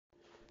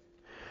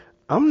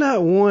I'm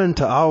not one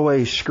to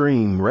always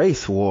scream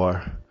race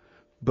war,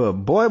 but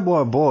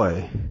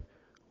boy,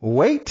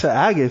 wait till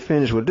I get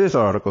finished with this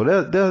article.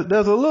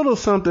 There's a little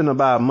something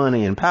about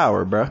money and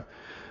power, bruh.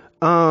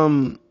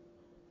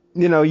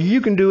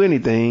 You can do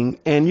anything,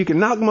 and you can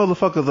knock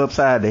motherfuckers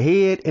upside the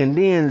head, and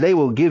then they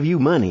will give you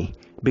money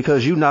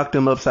because you knocked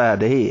them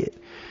upside the head.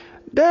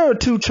 There are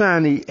two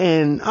Chinese,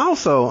 and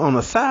also on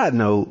a side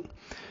note,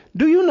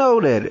 do you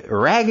know that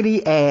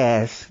raggedy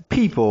ass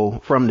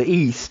people from the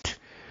East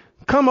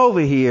come over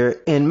here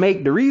and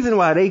make the reason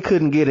why they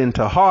couldn't get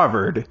into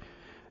Harvard,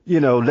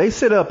 they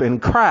sit up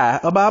and cry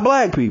about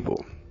black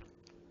people.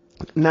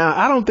 Now,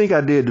 I don't think I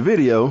did the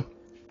video,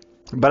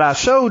 but I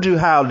showed you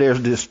how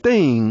there's this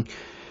thing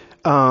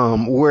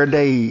where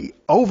they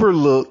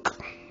overlook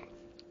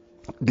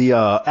the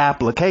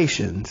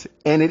applications,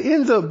 and it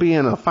ends up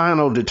being a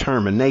final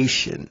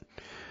determination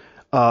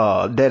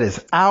that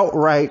is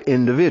outright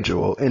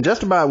individual. And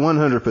just about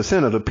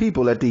 100% of the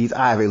people at these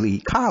Ivy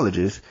League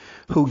colleges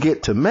who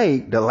get to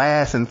make the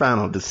last and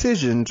final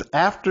decisions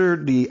after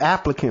the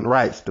applicant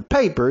writes the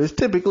paper is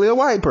typically a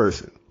white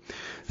person.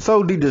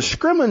 So the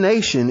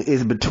discrimination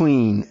is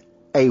between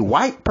a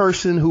white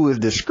person who is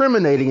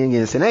discriminating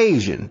against an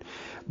Asian,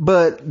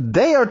 but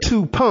they are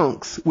two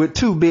punks with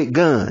two big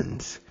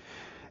guns.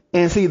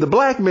 And see, the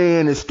black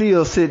man is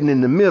still sitting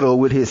in the middle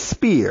with his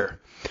spear.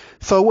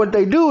 So what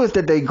they do is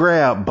that they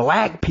grab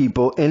black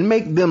people and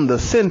make them the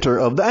center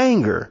of the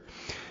anger.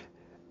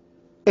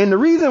 And the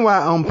reason why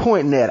I'm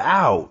pointing that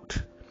out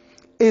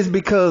is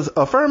because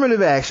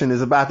affirmative action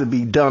is about to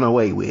be done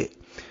away with.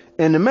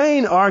 And the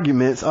main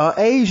arguments are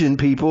Asian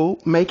people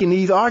making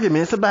these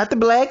arguments about the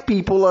black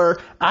people, or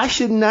I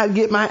should not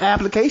get my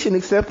application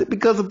accepted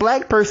because a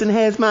black person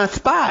has my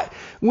spot,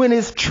 when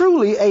it's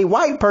truly a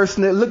white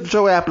person that looked at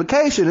your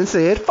application and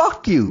said,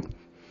 fuck you.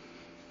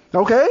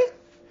 Okay?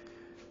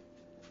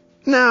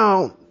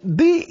 Now,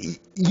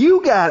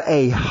 you got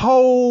a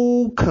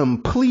whole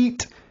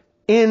complete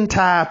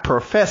entire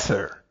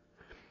professor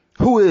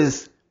who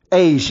is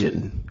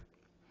Asian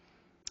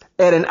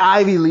at an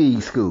Ivy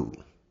League school.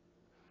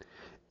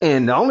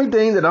 And the only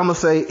thing that I'm going to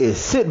say is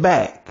sit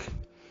back,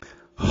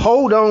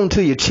 hold on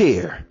to your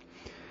chair,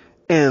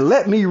 and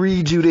let me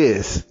read you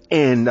this.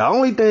 And the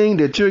only thing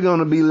that you're going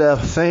to be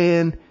left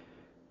saying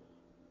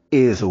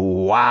is,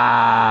 wow.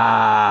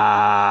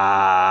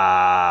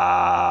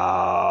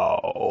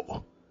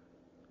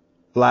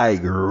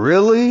 Like,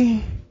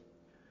 really?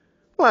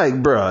 Like,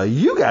 bruh,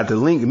 you got to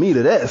link me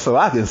to that so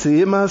I can see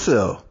it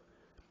myself.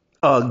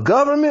 A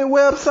government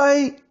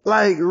website?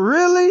 Like,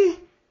 really?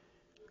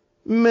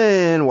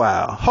 Man,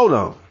 wow. Hold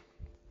on.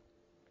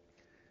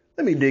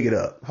 Let me dig it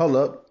up. Hold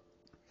up.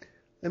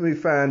 Let me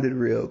find it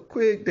real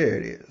quick. There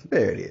it is.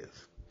 There it is.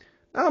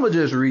 I'm going to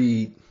just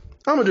read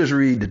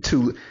the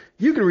two.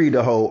 You can read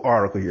the whole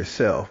article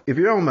yourself. If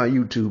you're on my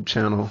YouTube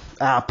channel,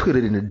 I'll put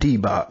it in the D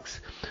box.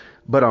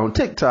 But on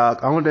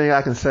TikTok, the only thing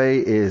I can say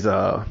is,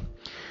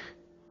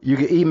 you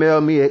can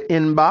email me at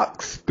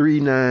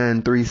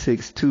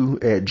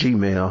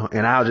inbox39362@gmail,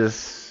 and I'll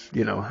just,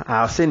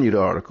 I'll send you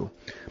the article.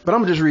 But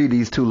I'm going to just read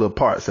these two little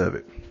parts of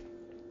it.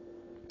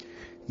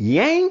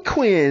 Yang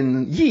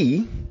Quin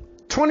Yi,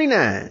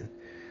 29,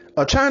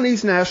 a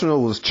Chinese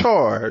national, was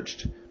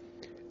charged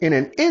in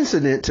an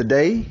incident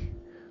today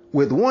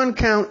with 1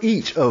 count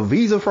each of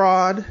visa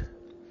fraud,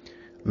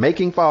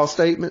 making false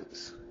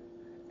statements,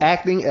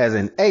 acting as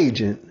an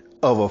agent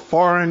of a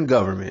foreign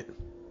government,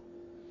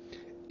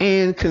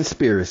 and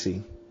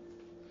conspiracy.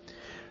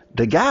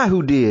 The guy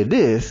who did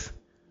this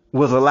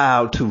was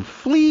allowed to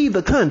flee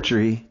the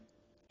country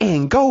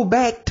and go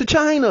back to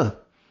China.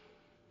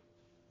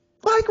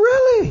 Like,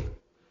 really?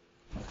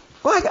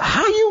 Like,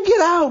 how you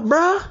get out,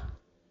 bruh?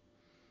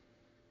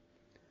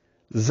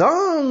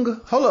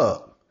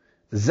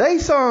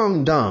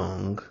 Zaisong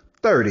Dong,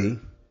 30,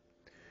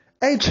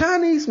 a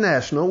Chinese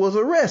national, was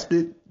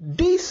arrested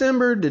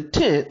December the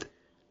 10th,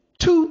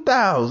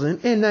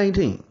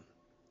 2019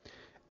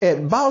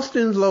 at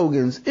Boston's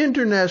Logan's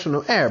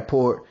International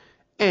Airport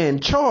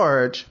and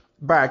charged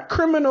by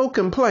criminal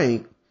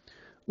complaint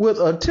with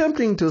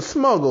attempting to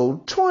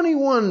smuggle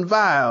 21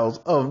 vials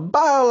of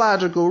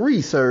biological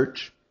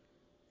research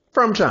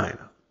from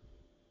China.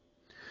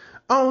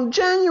 On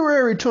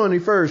January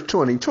 21st,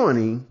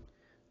 2020,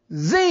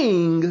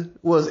 Zing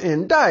was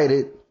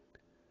indicted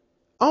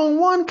on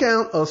 1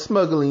 count of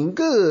smuggling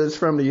goods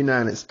from the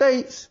United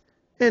States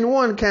and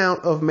 1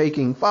 count of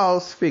making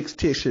false,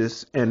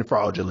 fictitious, and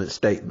fraudulent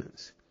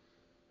statements.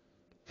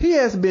 He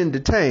has been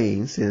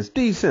detained since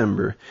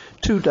December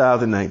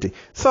 2019.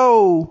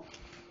 So,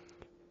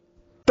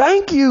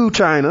 thank you,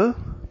 China.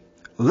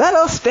 Let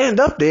us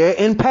stand up there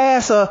and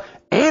pass a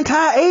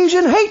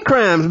anti-Asian hate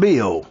crimes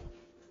bill.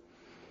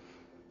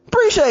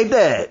 Appreciate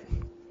that.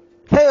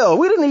 Hell,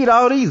 we didn't need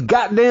all these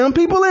goddamn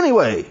people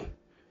anyway.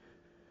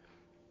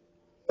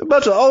 A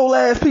bunch of old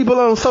ass people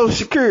on Social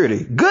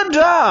Security. Good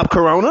job,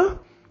 Corona.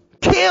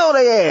 Kill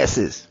their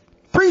asses.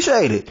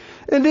 Appreciate it.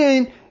 And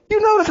then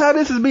you notice how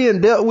this is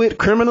being dealt with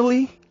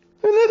criminally?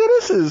 And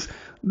nigga,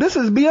 this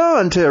is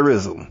beyond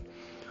terrorism.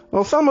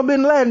 Osama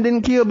bin Laden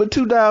didn't kill but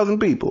 2,000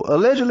 people.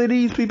 Allegedly,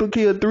 these people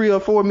killed 3 or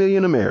 4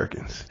 million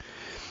Americans.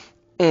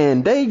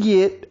 And they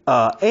get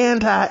an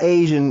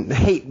anti-Asian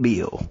hate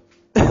bill.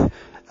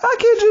 I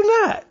kid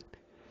you not.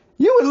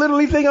 You would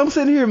literally think I'm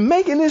sitting here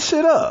making this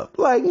shit up.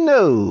 Like,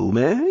 no,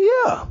 man.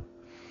 Yeah.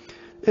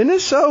 And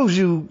this shows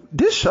you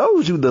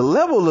the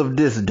level of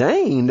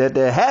disdain that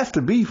there has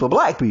to be for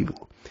black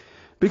people.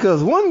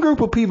 Because one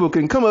group of people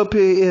can come up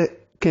here,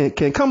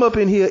 can come up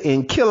in here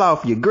and kill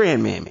off your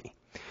grandmammy,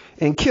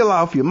 and kill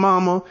off your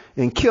mama,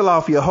 and kill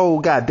off your whole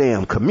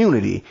goddamn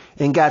community,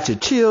 and got your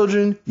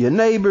children, your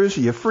neighbors,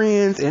 your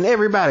friends, and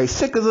everybody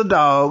sick as a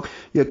dog.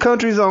 Your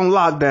country's on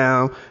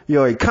lockdown.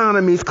 Your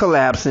economy's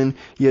collapsing.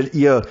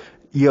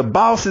 Your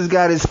boss has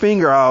got his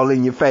finger all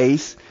in your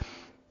face.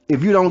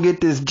 If you don't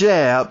get this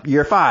jab,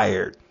 you're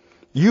fired.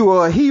 You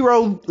were a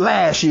hero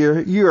last year.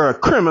 You're a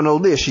criminal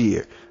this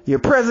year. Your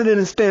president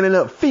is standing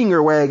up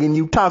finger wagging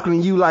you,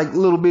 talking to you like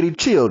little bitty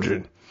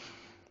children.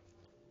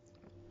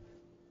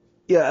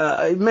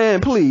 Yeah, man,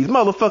 please,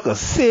 motherfucker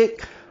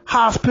sick,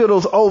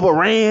 hospitals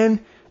overran,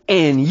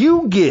 and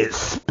you get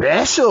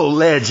special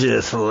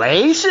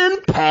legislation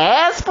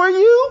passed for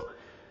you?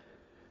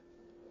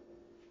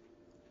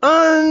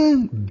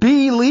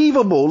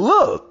 Unbelievable.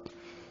 Look,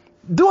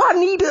 do I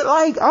need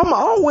to, I'm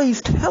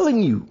always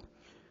telling you,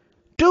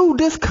 dude,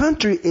 this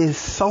country is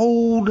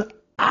sold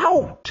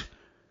out.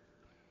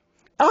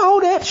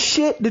 All that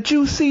shit that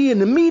you see in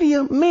the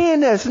media, man,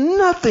 that's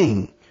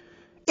nothing.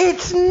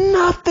 It's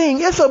nothing.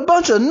 It's a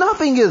bunch of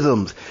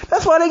nothingisms.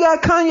 That's why they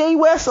got Kanye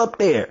West up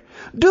there.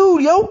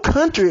 Dude, your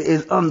country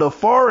is under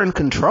foreign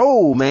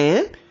control,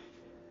 man.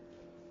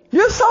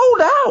 You're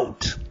sold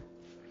out.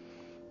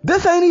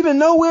 This ain't even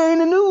nowhere in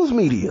the news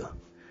media.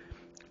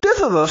 This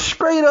is a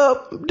straight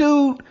up,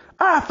 dude.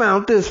 I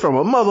found this from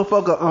a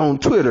motherfucker on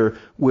Twitter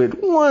with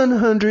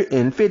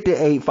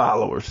 158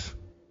 followers.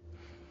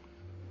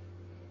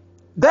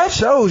 That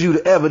shows you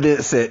the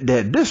evidence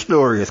that this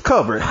story is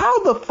covered.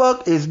 How the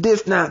fuck is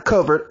this not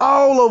covered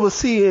all over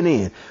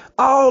CNN,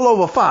 all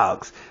over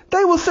Fox?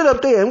 They will sit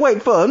up there and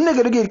wait for a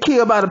nigga to get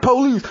killed by the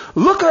police.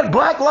 Look at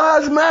Black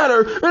Lives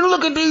Matter and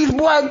look at these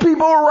black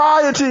people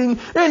rioting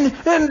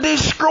and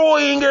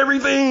destroying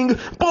everything.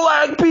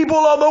 Black people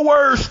are the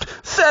worst.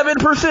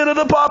 7% of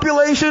the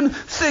population,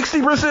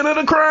 60% of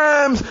the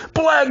crimes.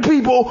 Black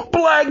people,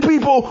 black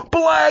people,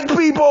 black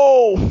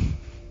people.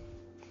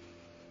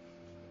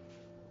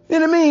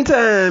 In the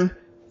meantime,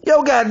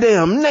 your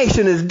goddamn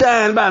nation is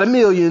dying by the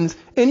millions,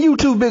 and you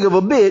too big of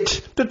a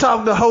bitch to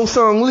talk to Ho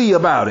Sung Lee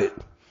about it.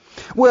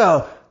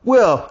 Well,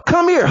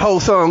 come here, Ho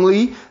Sung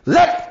Lee.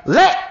 Let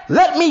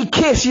me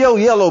kiss your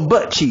yellow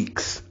butt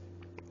cheeks.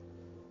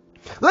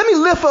 Let me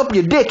lift up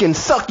your dick and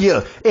suck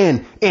your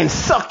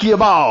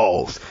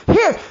balls.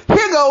 Here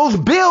goes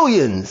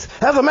billions.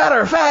 As a matter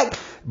of fact,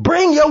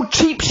 bring your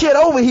cheap shit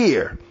over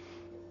here.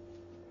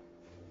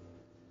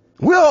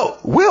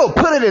 We'll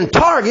put it in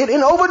Target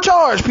and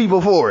overcharge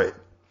people for it.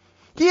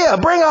 Yeah,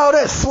 bring all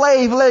that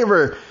slave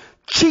labor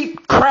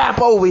cheap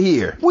crap over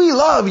here. We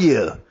love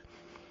you.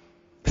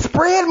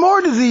 Spread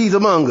more disease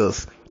among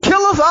us. Kill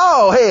us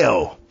all,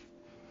 hell.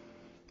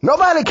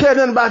 Nobody cares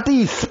nothing about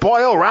these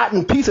spoiled,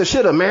 rotten piece of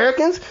shit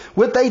Americans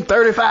with they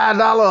 $35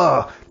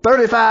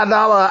 an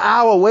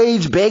hour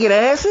wage begging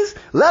asses.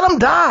 Let them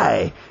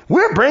die.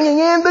 We're bringing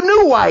in the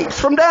new whites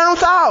from down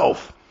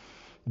south.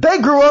 They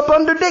grew up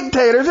under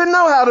dictators and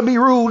know how to be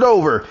ruled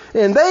over.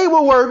 And they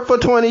will work for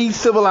 $20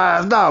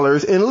 civilized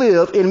dollars and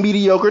live in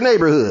mediocre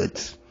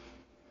neighborhoods.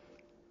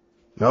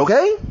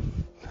 Okay?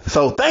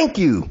 So thank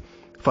you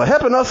for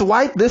helping us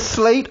wipe this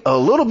slate a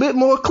little bit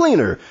more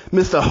cleaner,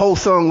 Mr. Ho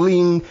Sung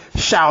Ling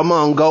Xiao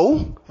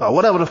Mungo, or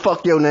whatever the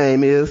fuck your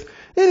name is.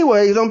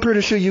 Anyways, I'm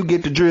pretty sure you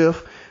get the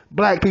drift.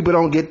 Black people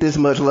don't get this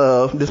much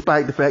love,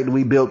 despite the fact that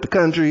we built the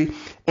country.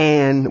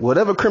 And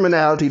whatever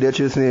criminality that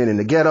you're seeing in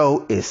the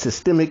ghetto is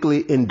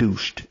systemically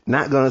induced.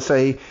 Not going to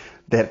say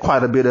that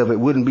quite a bit of it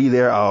wouldn't be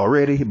there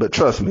already, but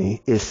trust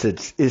me, it's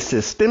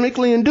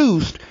systemically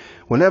induced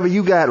whenever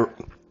you got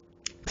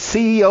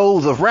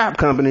CEOs of rap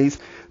companies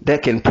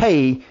that can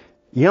pay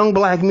young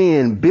black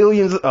men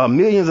billions or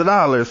millions of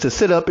dollars to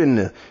sit up in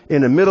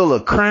the middle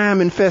of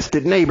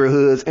crime-infested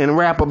neighborhoods and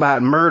rap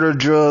about murder,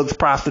 drugs,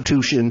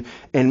 prostitution,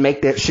 and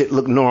make that shit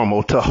look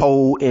normal to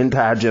whole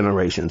entire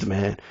generations,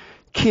 man.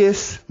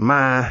 Kiss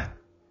my,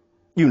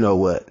 you know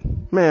what.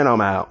 Man,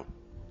 I'm out.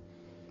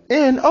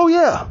 And, oh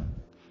yeah.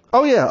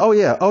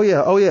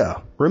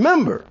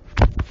 Remember,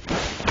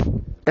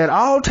 at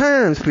all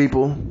times,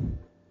 people,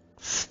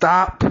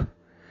 stop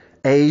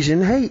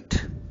Asian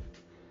hate.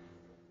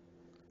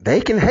 They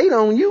can hate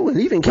on you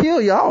and even kill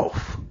you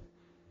off.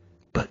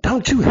 But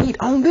don't you hate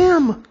on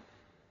them.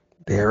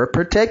 They're a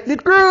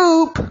protected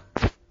group.